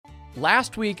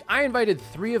Last week, I invited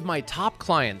 3 of my top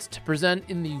clients to present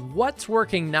in the What's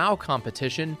Working Now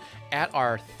competition at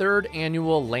our 3rd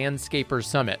annual Landscaper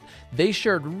Summit. They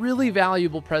shared really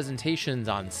valuable presentations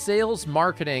on sales,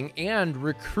 marketing, and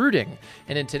recruiting.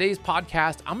 And in today's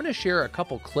podcast, I'm going to share a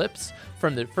couple clips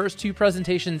from the first 2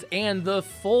 presentations and the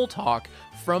full talk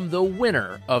from the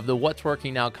winner of the What's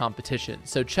Working Now competition.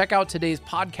 So check out today's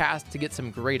podcast to get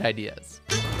some great ideas.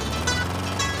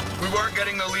 We weren't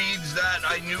getting the leads that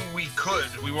I knew we could.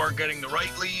 We weren't getting the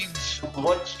right leads.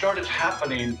 What started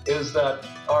happening is that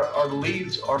our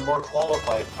leads are more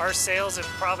qualified. Our sales have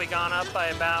probably gone up by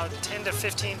about 10 to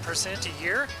 15% a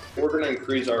year. We're going to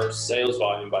increase our sales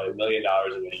volume by $1 million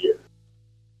in a year.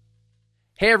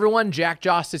 Hey everyone, Jack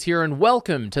Jostis here, and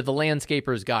welcome to the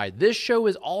Landscaper's Guide. This show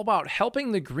is all about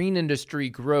helping the green industry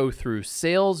grow through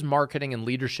sales, marketing, and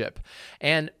leadership.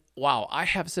 And wow, I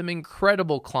have some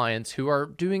incredible clients who are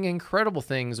doing incredible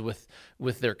things with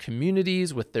their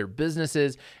communities, with their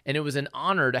businesses, and it was an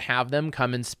honor to have them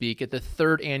come and speak at the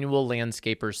 3rd annual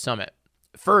Landscapers Summit.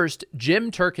 First,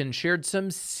 Jim Turkin shared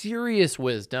some serious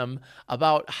wisdom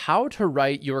about how to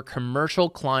write your commercial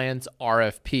client's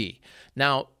RFP.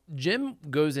 Now, Jim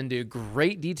goes into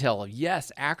great detail of, yes,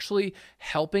 actually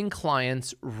helping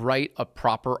clients write a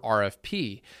proper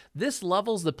RFP. This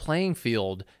levels the playing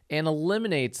field and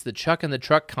eliminates the chuck in the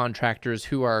truck contractors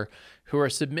who are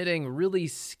submitting really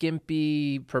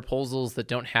skimpy proposals that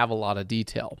don't have a lot of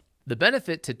detail. The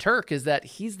benefit to Turk is that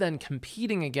he's then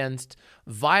competing against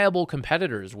viable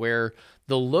competitors where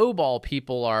the lowball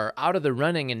people are out of the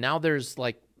running and now there's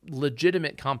like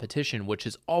legitimate competition, which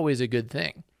is always a good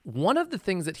thing. One of the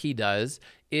things that he does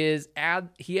is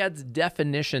he adds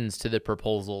definitions to the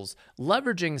proposals,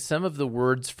 leveraging some of the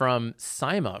words from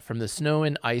SIMA, from the Snow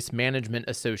and Ice Management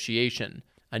Association.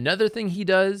 Another thing he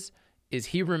does is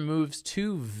he removes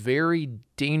 2 very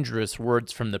dangerous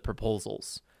words from the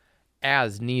proposals,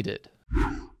 as needed.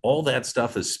 All that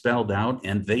stuff is spelled out,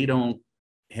 and they don't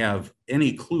have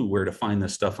any clue where to find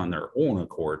this stuff on their own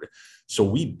accord. So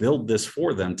we build this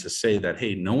for them to say that,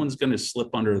 hey, no one's going to slip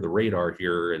under the radar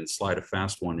here and slide a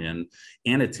fast one in.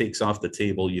 And it takes off the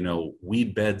table,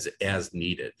 weed beds as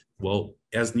needed. Well,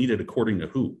 as needed according to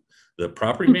who? The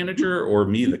property manager or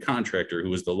me, the contractor, who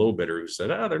was the low bidder, who said,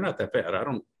 they're not that bad. I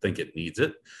don't think it needs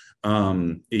it.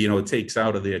 It takes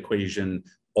out of the equation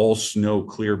all snow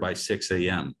clear by 6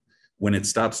 a.m. When it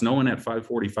stops snowing at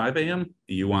 5:45 a.m.,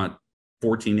 you want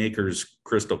 14 acres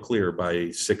crystal clear by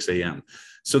 6 a.m.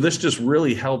 So this just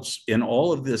really helps in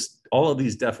all of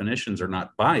these definitions are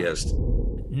not biased.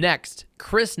 Next,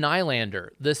 Chris Nylander,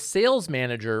 the sales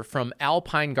manager from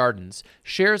Alpine Gardens,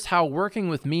 shares how working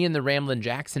with me and the Ramblin'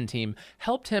 Jackson team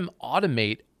helped him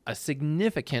automate a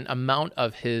significant amount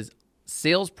of his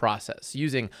sales process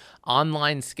using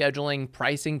online scheduling,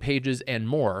 pricing pages, and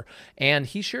more. And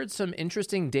he shared some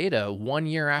interesting data 1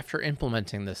 year after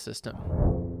implementing this system.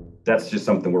 That's just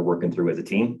something we're working through as a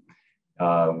team.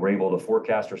 We're able to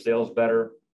forecast our sales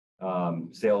better.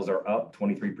 Sales are up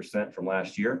 23% from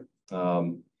last year.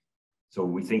 So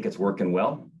we think it's working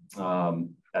well.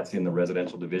 That's in the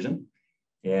residential division.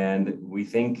 And we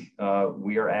think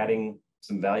we are adding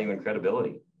some value and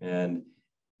credibility. And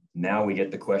now we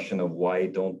get the question of why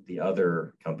don't the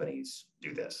other companies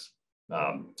do this?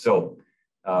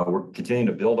 We're continuing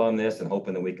to build on this and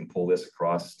hoping that we can pull this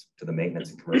across to the maintenance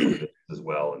and commercial business as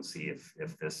well and see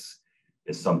if this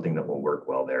is something that will work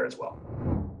well there as well.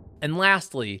 And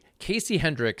lastly, Casey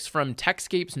Hendricks from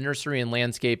Techscapes Nursery and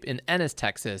Landscape in Ennis,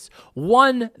 Texas,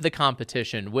 won the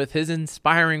competition with his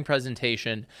inspiring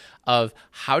presentation of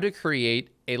how to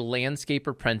create a landscape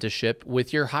apprenticeship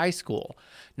with your high school.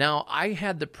 Now, I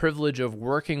had the privilege of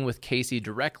working with Casey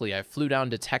directly. I flew down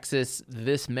to Texas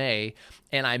this May,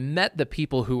 and I met the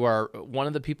people who are one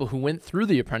of the people who went through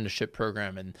the apprenticeship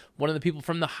program and one of the people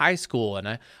from the high school, and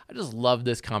I just love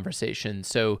this conversation.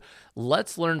 So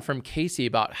let's learn from Casey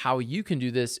about how you can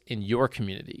do this in your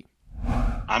community.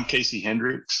 I'm Casey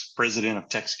Hendricks, president of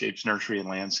Techscapes Nursery and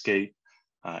Landscape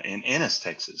in Ennis,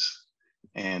 Texas.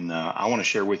 And I want to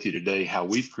share with you today how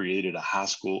we've created a high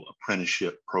school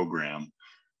apprenticeship program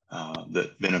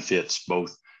that benefits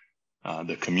both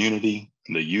the community,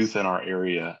 the youth in our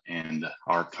area, and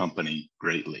our company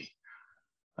greatly.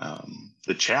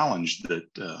 The challenge that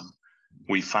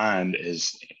we find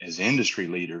as industry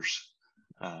leaders,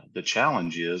 the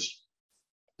challenge is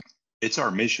it's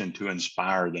our mission to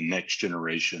inspire the next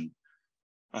generation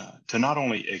to not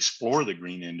only explore the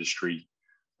green industry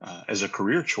as a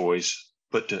career choice,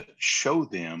 but to show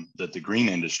them that the green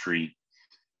industry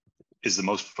is the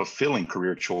most fulfilling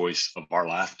career choice of our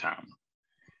lifetime.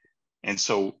 And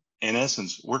so, in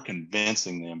essence, we're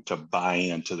convincing them to buy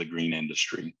into the green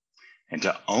industry. and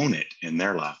to own it in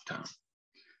their lifetime.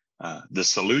 The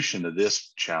solution to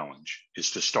this challenge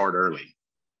is to start early.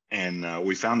 And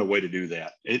we found a way to do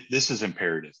that. This is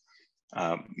imperative.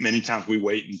 Many times we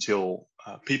wait until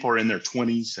people are in their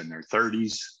 20s and their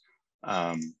 30s.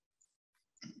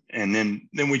 And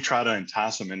then we try to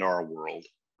entice them into our world,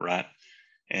 right?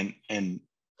 And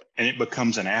it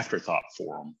becomes an afterthought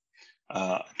for them,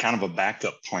 kind of a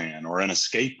backup plan or an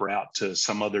escape route to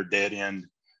some other dead end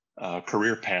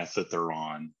career path that they're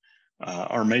on.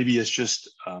 Or maybe it's just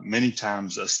many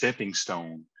times a stepping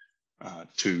stone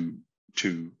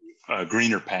to a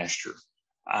greener pasture.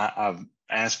 I've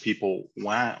asked people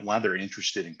why they're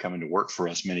interested in coming to work for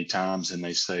us many times, and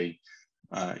they say,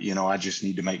 I just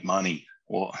need to make money.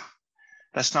 Well,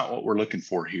 that's not what we're looking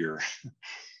for here.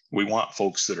 We want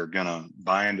folks that are going to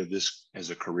buy into this as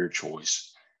a career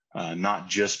choice, not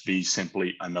just be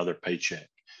simply another paycheck.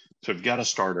 So we've got to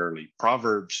start early.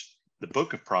 Proverbs, the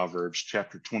book of Proverbs,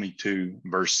 chapter 22,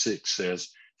 verse 6 says,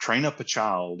 train up a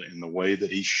child in the way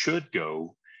that he should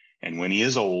go, and when he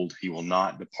is old, he will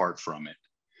not depart from it.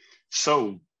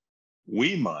 So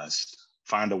we must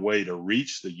find a way to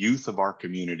reach the youth of our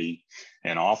community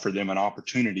and offer them an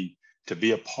opportunity to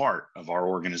be a part of our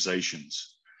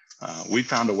organizations. We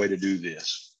found a way to do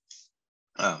this.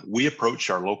 We approached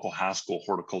our local high school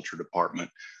horticulture department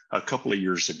a couple of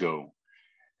years ago.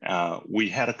 We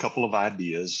had a couple of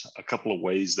ideas, a couple of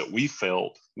ways that we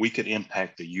felt we could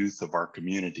impact the youth of our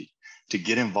community, to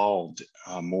get involved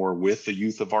more with the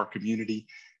youth of our community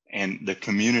and the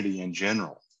community in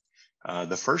general.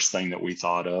 The first thing that we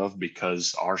thought of,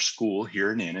 because our school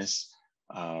here in Ennis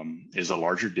is a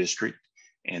larger district,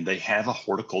 and they have a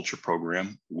horticulture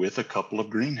program with a couple of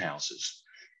greenhouses.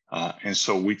 And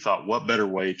so we thought, what better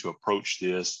way to approach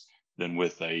this than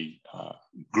with a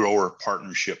grower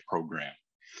partnership program?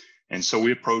 And so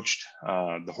we approached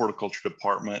the horticulture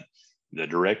department, the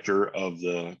director of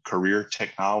the career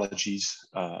technologies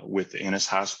with Ennis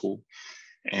High School,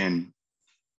 and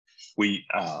we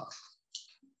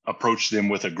approached them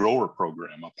with a grower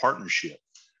program, a partnership,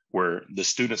 where the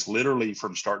students literally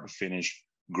from start to finish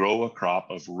grow a crop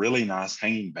of really nice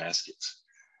hanging baskets.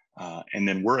 And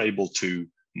then we're able to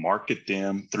market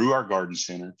them through our garden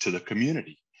center to the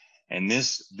community. And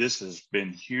this has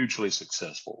been hugely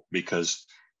successful, because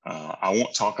I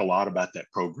won't talk a lot about that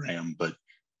program, but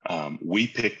we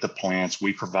pick the plants,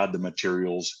 we provide the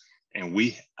materials, and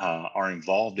we are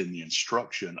involved in the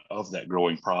instruction of that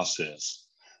growing process.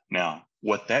 Now,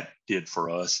 what that did for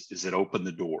us is it opened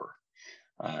the door.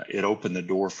 It opened the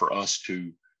door for us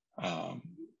to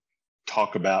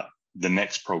talk about the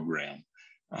next program.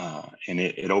 And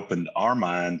it opened our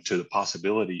mind to the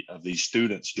possibility of these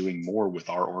students doing more with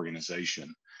our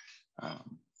organization.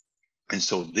 And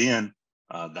so then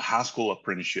the high school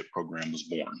apprenticeship program was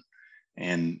born.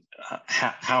 And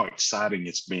how exciting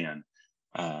it's been.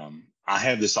 I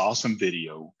have this awesome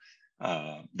video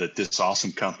that this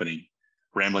awesome company,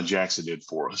 Ramblin' Jackson, did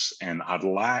for us. And I'd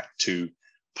like to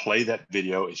play that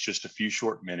video. It's just a few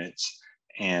short minutes.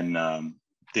 And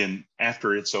then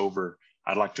after it's over,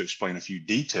 I'd like to explain a few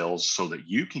details so that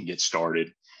you can get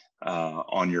started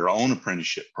on your own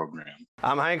apprenticeship program.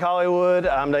 I'm Hank Hollywood.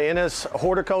 I'm the Ennis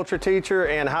horticulture teacher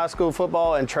and high school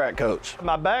football and track coach.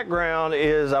 My background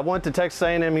is I went to Texas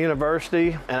A&M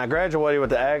University and I graduated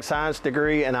with the ag science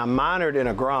degree, and I minored in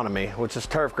agronomy, which is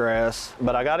turf grass.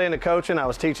 But I got into coaching. I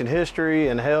was teaching history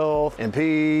and health and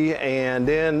PE, and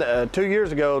then 2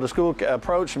 years ago the school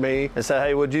approached me and said,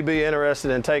 hey, would you be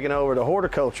interested in taking over the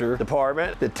horticulture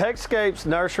department? The Techscapes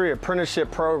Nursery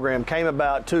Apprenticeship Program came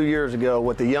about 2 years ago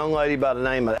with a young lady by the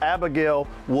name of Abigail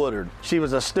Woodard. She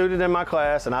was a student in my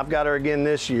class, and I've got her again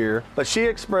this year, but she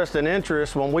expressed an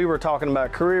interest when we were talking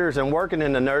about careers and working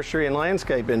in the nursery and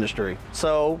landscape industry.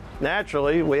 So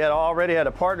naturally, we had already had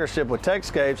a partnership with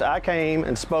Techscapes. I came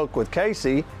and spoke with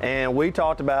Casey, and we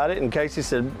talked about it, and Casey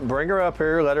said, bring her up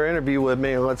here, let her interview with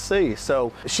me, and let's see.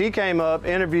 So she came up,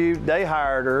 interviewed, they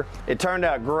hired her. It turned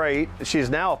out great. She's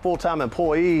now a full-time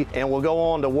employee and will go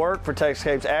on to work for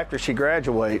Techscapes after she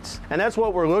graduates. And that's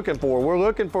what we're looking for. We're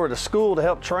looking for the school to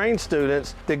help train students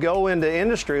to go into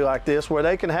industry like this, where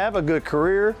they can have a good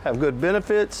career, have good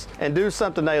benefits, and do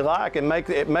something they like and make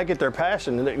it their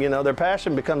passion. You know, their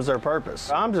passion becomes their purpose.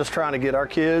 I'm just trying to get our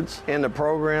kids in the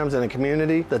programs in the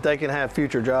community that they can have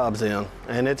future jobs in,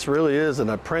 and it really is an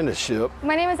apprenticeship.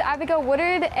 My name is Abigail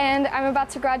Woodard, and I'm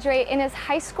about to graduate Ennis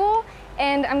High School.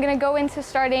 and I'm going to go into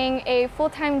starting a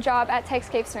full-time job at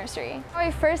Techscapes Nursery. How I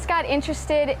first got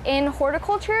interested in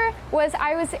horticulture was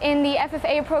I was in the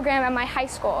FFA program at my high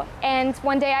school, and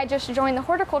one day I just joined the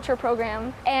horticulture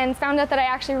program and found out that I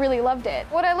actually really loved it.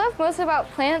 What I love most about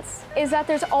plants is that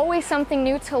there's always something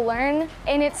new to learn,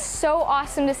 and it's so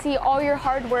awesome to see all your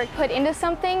hard work put into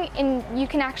something and you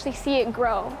can actually see it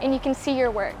grow and you can see your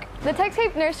work. The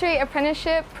Techscape Nursery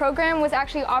Apprenticeship program was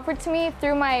actually offered to me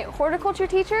through my horticulture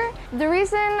teacher. The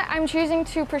reason I'm choosing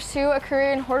to pursue a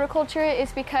career in horticulture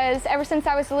is because ever since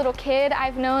I was a little kid,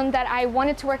 I've known that I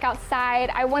wanted to work outside,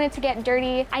 I wanted to get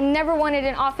dirty. I never wanted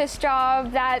an office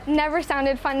job. That never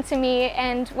sounded fun to me,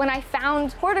 and when I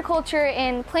found horticulture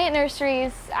in plant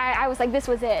nurseries, I was like, this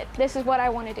was it. This is what I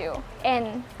want to do,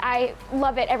 and I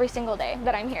love it every single day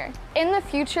that I'm here. In the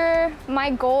future,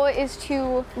 my goal is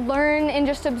to learn and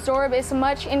just absorb as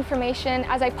much information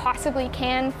as I possibly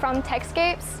can from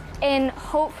Techscapes, and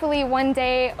hopefully one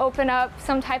day open up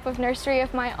some type of nursery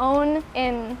of my own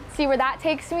and see where that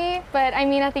takes me. But I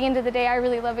mean, at the end of the day, I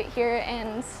really love it here,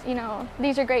 and you know,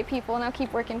 these are great people and I'll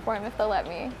keep working for them if they'll let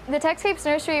me. The Techscapes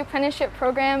Nursery Apprenticeship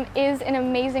Program is an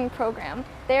amazing program.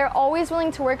 They're always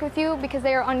willing to work with you because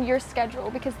they are on your schedule,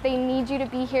 because they need you to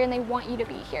be here and they want you to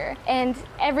be here. And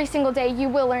every single day you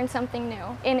will learn something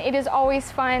new, and it is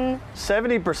always fun.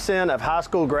 70% of high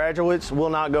school graduates will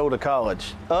not go to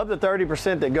college. Of the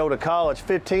 30% that go to college,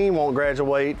 15 won't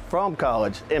graduate from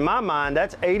college. In my mind,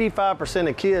 that's 85%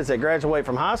 of kids that graduate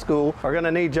from high school are going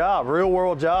to need jobs, real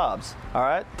world jobs. All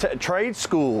right, trade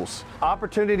schools,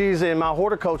 opportunities in my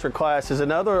horticulture classes and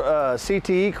other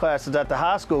CTE classes at the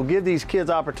high school give these kids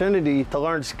opportunity to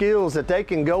learn skills that they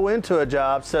can go into a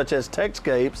job such as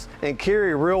Techscapes and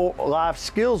carry real life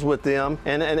skills with them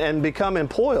and become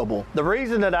employable. The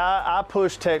reason that I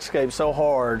push Techscapes so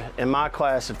hard in my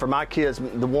classes for my kids,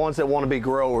 the ones that want to be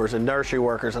growers and nursery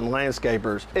workers and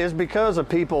landscapers, is because of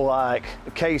people like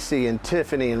Casey and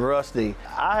Tiffany and Rusty.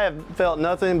 I have felt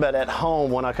nothing but at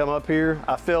home when I come up here.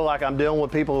 I feel like I'm dealing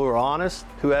with people who are honest,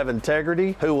 who have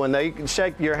integrity, who when they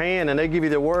shake your hand and they give you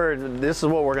their word, this is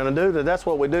what we're going to do, that's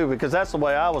what we do, because that's the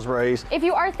way I was raised. If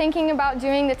you are thinking about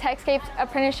doing the Techscapes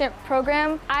Apprenticeship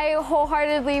Program, I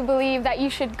wholeheartedly believe that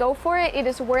you should go for it. It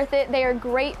is worth it. They are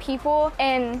great people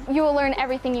and you will learn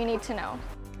everything you need to know.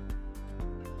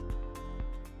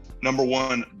 Number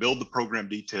one, build the program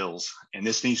details, and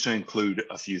this needs to include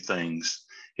a few things.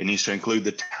 It needs to include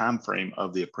the time frame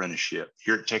of the apprenticeship.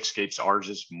 Here at Techscapes, ours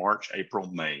is March,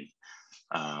 April, May,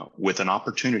 with an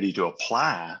opportunity to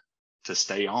apply to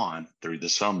stay on through the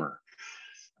summer.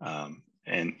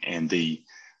 And the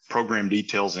program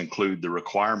details include the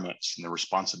requirements and the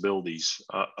responsibilities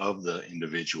of the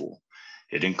individual.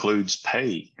 It includes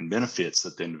pay and benefits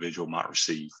that the individual might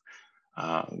receive.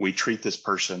 We treat this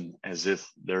person as if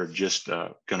they're just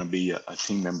going to be a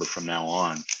team member from now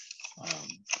on.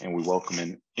 And we welcome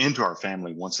them into our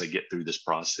family once they get through this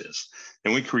process.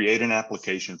 And we create an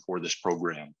application for this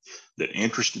program that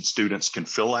interested students can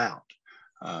fill out.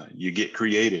 You get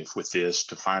creative with this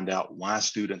to find out why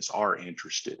students are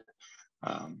interested.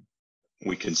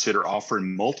 We consider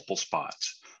offering multiple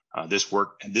spots.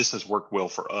 This has worked well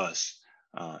for us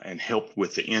and helped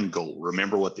with the end goal.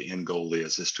 Remember what the end goal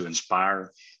is to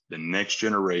inspire the next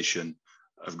generation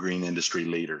of green industry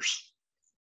leaders.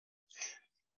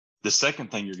 The second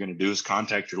thing you're going to do is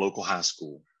contact your local high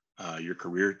school, your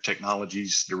career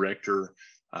technologies director,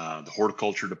 the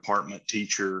horticulture department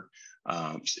teacher.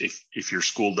 If your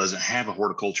school doesn't have a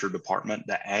horticulture department,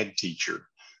 the ag teacher.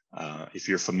 If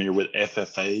you're familiar with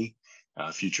FFA,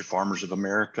 Future Farmers of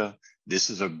America,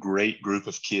 this is a great group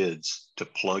of kids to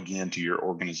plug into your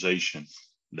organization.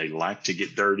 They like to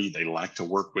get dirty. They like to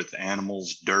work with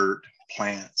animals, dirt,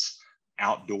 plants,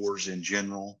 outdoors in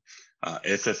general.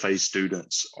 FFA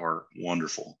students are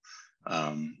wonderful.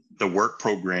 The work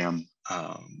program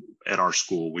at our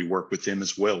school, we work with them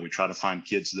as well. We try to find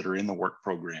kids that are in the work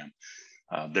program.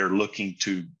 They're looking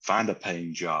to find a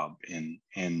paying job,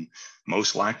 and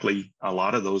most likely a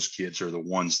lot of those kids are the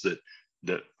ones that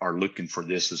are looking for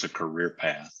this as a career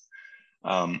path.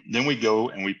 Then we go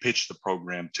and we pitch the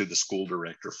program to the school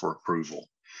director for approval.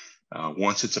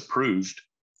 Once it's approved,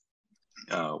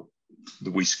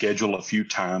 we schedule a few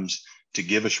times to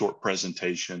give a short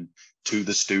presentation to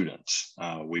the students.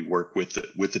 We work with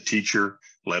the teacher,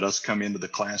 let us come into the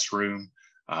classroom,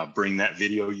 bring that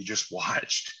video you just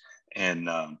watched and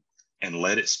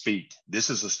let it speak.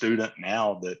 This is a student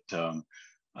now that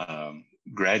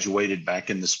graduated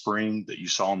back in the spring that you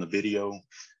saw in the video.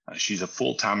 She's a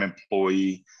full-time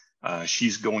employee.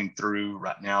 She's going through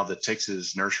right now the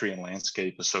Texas Nursery and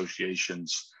Landscape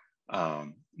Association's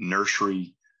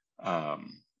nursery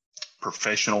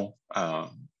professional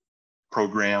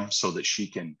program so that she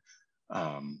can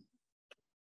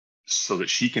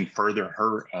further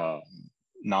her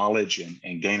knowledge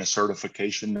and gain a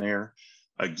certification there.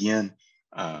 Again,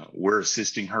 we're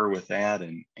assisting her with that,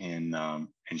 and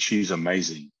she's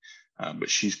amazing, but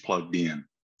she's plugged in.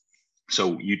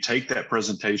 So you take that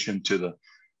presentation to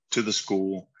the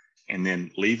school, and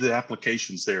then leave the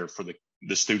applications there for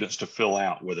the students to fill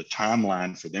out with a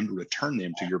timeline for them to return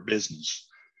them to your business.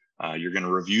 You're going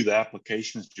to review the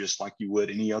applications just like you would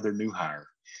any other new hire.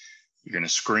 You're going to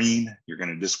screen, you're going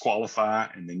to disqualify,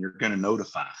 and then you're going to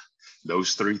notify.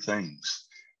 Those three things.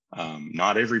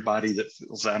 Not everybody that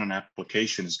fills out an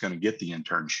application is going to get the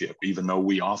internship, even though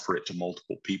we offer it to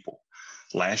multiple people.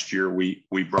 Last year, we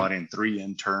brought in 3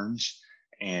 interns,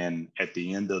 and at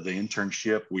the end of the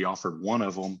internship, we offered one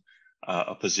of them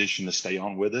a position to stay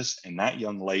on with us. And that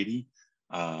young lady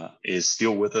is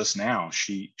still with us now.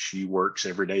 She works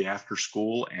every day after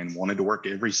school and wanted to work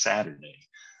every Saturday.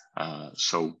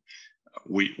 So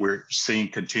we're seeing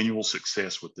continual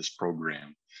success with this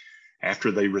program.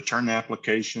 After they return the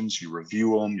applications, you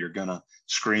review them, you're going to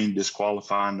screen,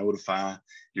 disqualify, notify.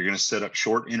 You're going to set up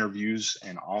short interviews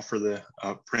and offer the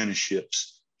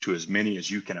apprenticeships to as many as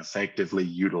you can effectively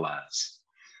utilize.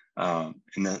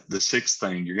 And the sixth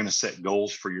thing, you're going to set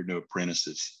goals for your new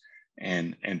apprentices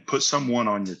and put someone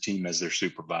on your team as their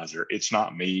supervisor. It's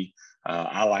not me.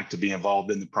 I like to be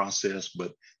involved in the process,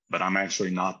 but I'm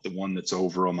actually not the one that's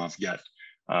over them. I've got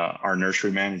our nursery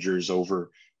managers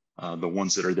over the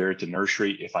ones that are there at the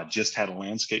nursery. If I just had a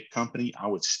landscape company, I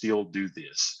would still do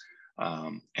this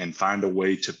and find a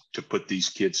way to put these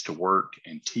kids to work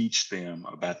and teach them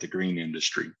about the green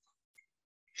industry.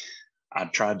 I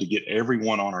tried to get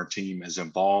everyone on our team as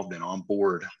involved and on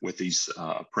board with these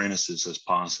apprentices as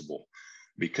possible,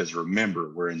 because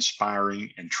remember, we're inspiring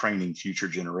and training future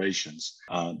generations.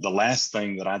 The last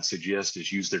thing that I'd suggest is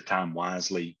use their time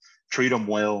wisely, treat them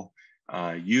well.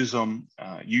 Use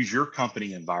your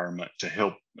company environment to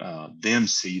help them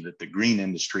see that the green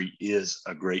industry is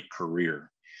a great career.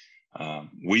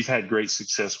 We've had great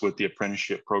success with the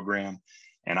apprenticeship program,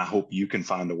 and I hope you can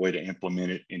find a way to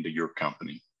implement it into your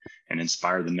company and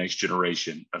inspire the next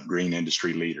generation of green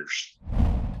industry leaders.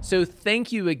 So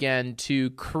thank you again to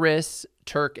Chris,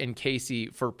 Turk, and Casey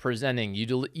for presenting.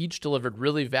 You each delivered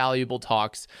really valuable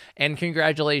talks, and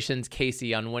congratulations,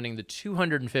 Casey, on winning the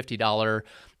 $250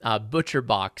 Butcher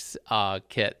Box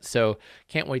kit. So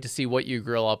can't wait to see what you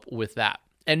grill up with that.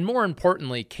 And more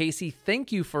importantly, Casey,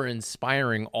 thank you for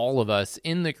inspiring all of us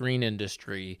in the green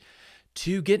industry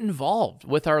to get involved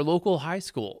with our local high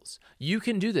schools. You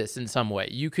can do this in some way.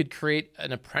 You could create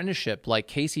an apprenticeship like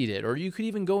Casey did, or you could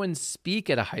even go and speak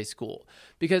at a high school,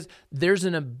 because there's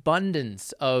an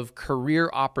abundance of career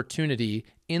opportunity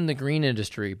in the green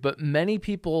industry, but many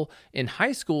people in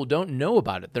high school don't know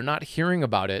about it. They're not hearing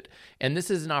about it. And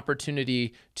this is an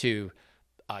opportunity to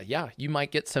you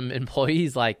might get some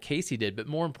employees like Casey did, but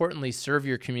more importantly, serve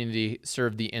your community,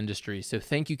 serve the industry. So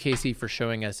thank you, Casey, for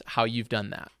showing us how you've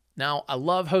done that. Now, I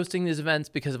love hosting these events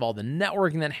because of all the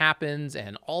networking that happens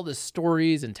and all the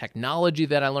stories and technology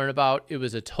that I learn about. It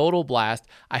was a total blast.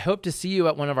 I hope to see you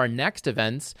at one of our next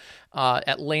events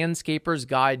at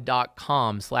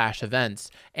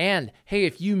landscapersguide.com/events. And hey,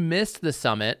 if you missed the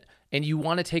summit and you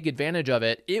want to take advantage of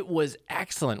it, it was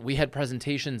excellent. We had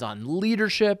presentations on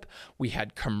leadership, we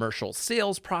had commercial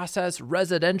sales process,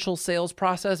 residential sales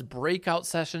process, breakout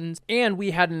sessions, and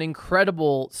we had an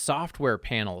incredible software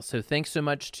panel. So thanks so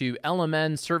much to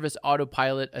LMN, Service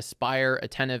Autopilot, Aspire,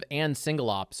 Attentive, and Single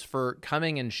Ops for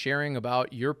coming and sharing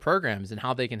about your programs and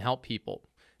how they can help people.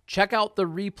 Check out the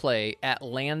replay at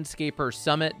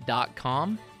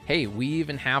landscapersummit.com. Hey, we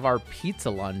even have our pizza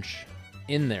lunch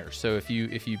in there. So if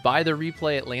you buy the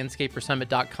replay at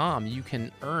landscapersummit.com, you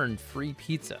can earn free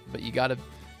pizza, but you gotta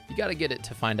get it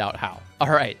to find out how. All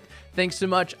right. Thanks so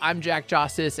much. I'm Jack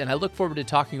Jostis, and I look forward to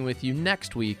talking with you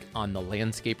next week on The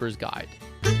Landscaper's Guide.